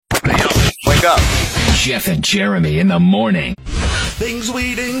Wake up. Jeff and Jeremy in the morning. Things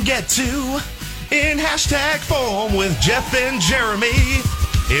we didn't get to in hashtag form with Jeff and Jeremy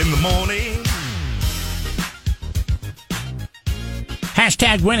in the morning.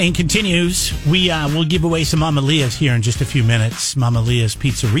 Hashtag winning continues. We will give away some Mama Leah's here in just a few minutes. Mama Leah's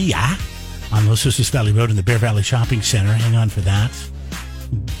Pizzeria on Los Osos Valley Road in the Bear Valley Shopping Center. Hang on for that.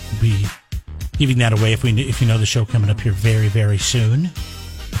 We'll be giving that away if you know the show coming up here very, very soon.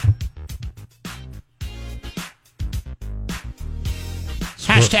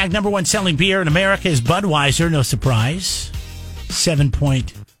 Hashtag number one selling beer in America is Budweiser. No surprise.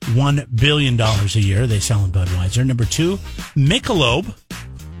 $7.1 billion a year they sell in Budweiser. Number two, Michelob.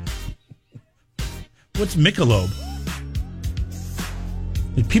 What's Michelob?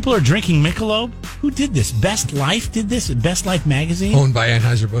 People are drinking Michelob? Who did this? Best Life did this? Best Life magazine? Owned by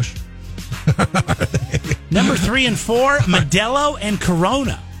Anheuser-Busch. Number 3 and 4, Modelo and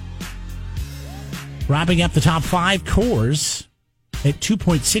Corona. Wrapping up the top 5, Coors at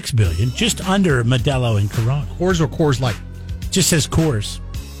 $2.6 billion, just under Modelo and Corona. Coors or Coors Light? Just says Coors.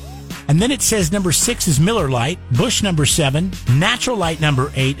 And then it says number 6 is Miller Lite, Busch number 7, Natural Light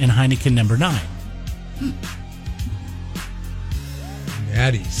number 8, and Heineken number 9.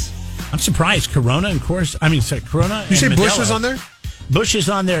 Natties. I'm surprised. Corona and Coors. Corona. You say Modelo. Busch was on there? Busch is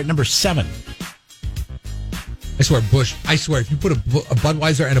on there at number 7. I swear, Busch. I swear, if you put a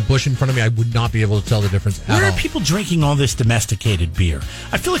Budweiser and a Busch in front of me, I would not be able to tell the difference at all. Where are people drinking all this domesticated beer?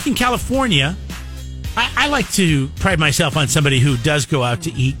 I feel like in California, I like to pride myself on somebody who does go out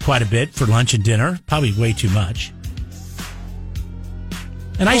to eat quite a bit for lunch and dinner, probably way too much.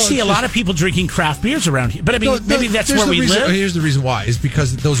 And I see a lot of people drinking craft beers around here. But I mean, maybe that's where we live. Here's the reason why, is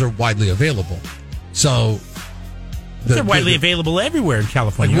because those are widely available. So they're widely available everywhere in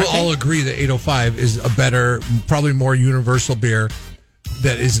California. We'll all agree that 805 is a better, probably more universal beer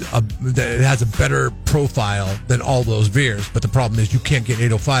that has a better profile than all those beers. But the problem is you can't get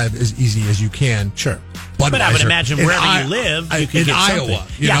 805 as easy as you can. Sure. Budweiser. But I would imagine wherever you live, you can get Iowa,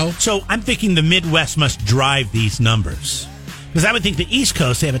 something. you know? So I'm thinking the Midwest must drive these numbers. Because I would think the East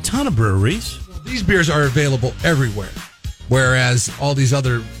Coast, they have a ton of breweries. These beers are available everywhere. Whereas all these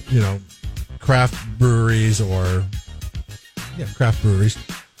other, craft breweries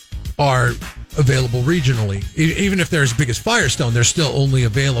are available regionally. Even if they're as big as Firestone, they're still only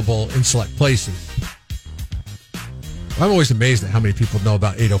available in select places. I'm always amazed at how many people know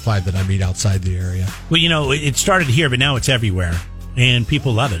about 805 that I meet outside the area. Well, it started here, but now it's everywhere. And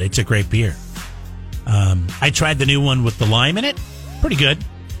people love it. It's a great beer. I tried the new one with the lime in it. Pretty good.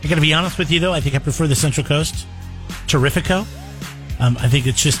 I got to be honest with you, though. I think I prefer the Central Coast. Terrifico. I think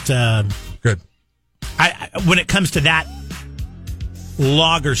it's just... good. When it comes to that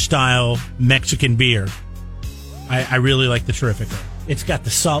lager-style Mexican beer, I really like the Terrifico. It's got the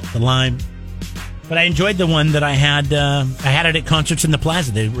salt, the lime. But I enjoyed the one that I had. I had it at Concerts in the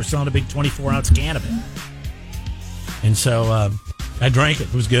Plaza. They were selling a big 24-ounce can of it. And so I drank it.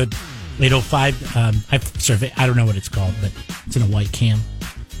 It was good. 805. I don't know what it's called, but it's in a white can.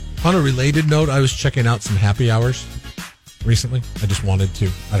 On a related note, I was checking out some happy hours recently. I just wanted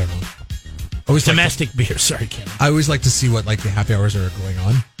to. I don't know. Domestic beer. Sorry, Ken. I always like to see what the happy hours are going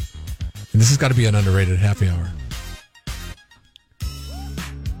on. And this has got to be an underrated happy hour.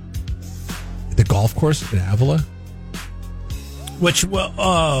 The golf course in Avila. What's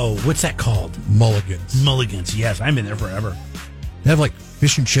that called? Mulligan's. Yes, I'm in there forever. They have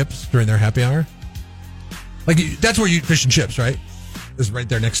fish and chips during their happy hour. That's where you eat fish and chips, right? It's right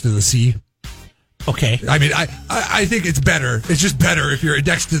there next to the sea. Okay. I mean, I think it's better. It's just better if you're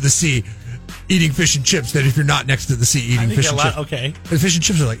next to the sea eating fish and chips than if you're not next to the sea eating fish and chips. Okay. The fish and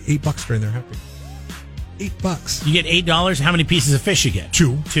chips are $8 during their happy hour. $8. You get $8. How many pieces of fish you get?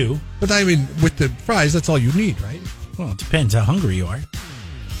 Two. But I mean, with the fries, that's all you need, right? Well, it depends how hungry you are.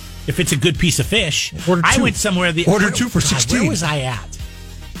 If it's a good piece of fish, order two. I went somewhere. Order 2 for $16. Where was I at?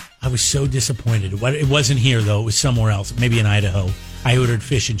 I was so disappointed. It wasn't here though. It was somewhere else. Maybe in Idaho. I ordered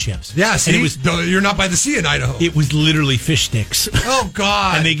fish and chips. Yeah, see, and you're not by the sea in Idaho. It was literally fish sticks. Oh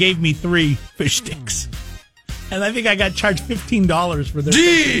God! And they gave me 3 fish sticks. And I think I got charged $15 for their.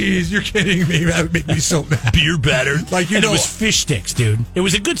 Jeez, you're kidding me. That would make me so mad. Beer battered. It was fish sticks, dude. It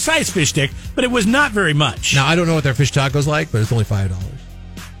was a good sized fish stick, but it was not very much. Now, I don't know what their fish taco's like, but it's only $5.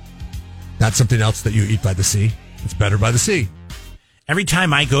 That's something else that you eat by the sea. It's better by the sea. Every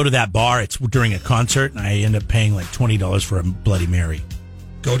time I go to that bar, it's during a concert, and I end up paying $20 for a Bloody Mary.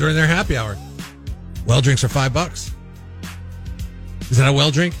 Go during their happy hour. Well drinks are $5. Is that a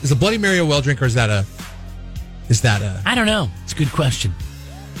well drink? Is a Bloody Mary a well drink, or is that a? I don't know. It's a good question.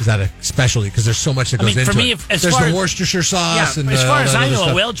 Is that a specialty? Because there's so much that goes into for me, it. as There's far the as- Worcestershire sauce. Yeah, and as far all as that I other know, a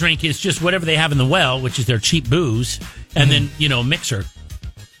stuff. well drink is just whatever they have in the well, which is their cheap booze, and then mixer.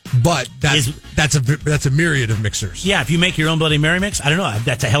 But that's a myriad of mixers. Yeah, if you make your own Bloody Mary mix, I don't know.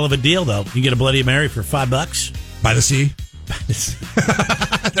 That's a hell of a deal, though. You get a Bloody Mary for $5. By the sea.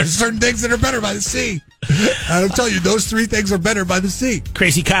 There's certain things that are better by the sea. I'll tell you, those three things are better by the sea.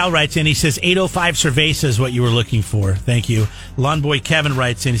 Crazy Kyle writes in. He says 805 Cerveza is what you were looking for. Thank you. Lawn Boy Kevin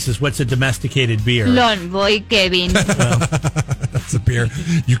writes in. He says, "What's a domesticated beer?" Lawn Boy Kevin. That's a beer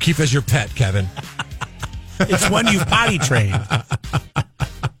you keep as your pet, Kevin. It's one you potty trained.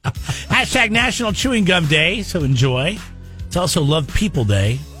 Hashtag National Chewing Gum Day, so enjoy. It's also Love People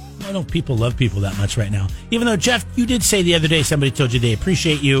Day. I don't people love people that much right now. Even though, Jeff, you did say the other day somebody told you they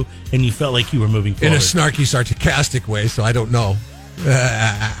appreciate you and you felt like you were moving forward. In a snarky, sarcastic way, so I don't know.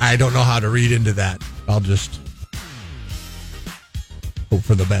 I don't know how to read into that. I'll just hope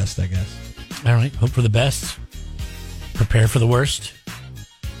for the best, I guess. All right, hope for the best. Prepare for the worst.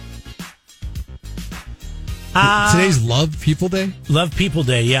 Today's Love People Day? Love People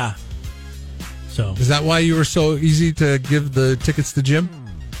Day, yeah. So Is that why you were so easy to give the tickets to Jim?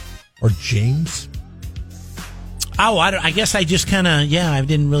 Or James? I guess I just kind of, I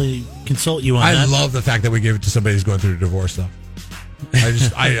didn't really consult you on I that. love the fact that we gave it to somebody who's going through a divorce, though. I Who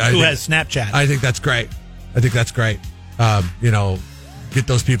think- has Snapchat. I think that's great. Get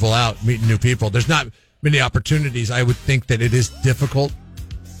those people out, meeting new people. There's not many opportunities. I would think that it is difficult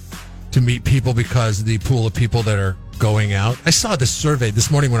to meet people because the pool of people that are going out. I saw this survey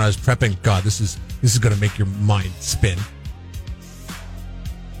this morning when I was prepping. God, this is going to make your mind spin.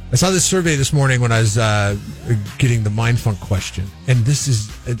 I saw this survey this morning when I was getting the Mindfunk question, and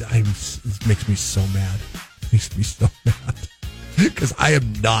it makes me so mad. It makes me so mad because I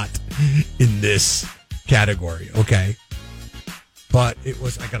am not in this category, okay? But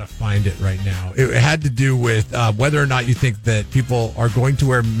I got to find it right now. It had to do with whether or not you think that people are going to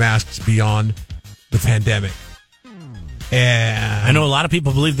wear masks beyond the pandemic. And I know a lot of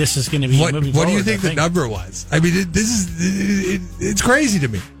people believe this is going to be moving what do you forward, think the number was? I mean, it's crazy to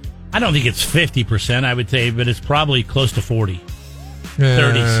me. I don't think it's 50%, I would say, but it's probably close to 40.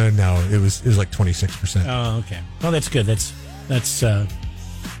 30s. No, it was like 26%. Oh, okay. Well, that's good. That's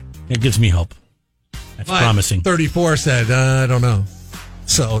it gives me hope. That's promising. 34 said, I don't know.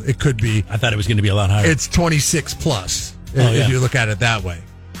 So it could be. I thought it was going to be a lot higher. It's 26 plus yeah. if you look at it that way.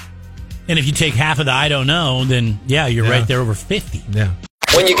 And if you take half of the I don't know, then you're right there over 50. Yeah.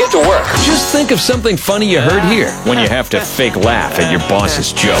 When you get to work, just think of something funny you heard here when you have to fake laugh at your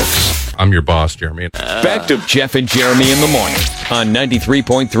boss's jokes. I'm your boss, Jeremy. Back to Jeff and Jeremy in the morning on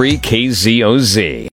 93.3 KZOZ.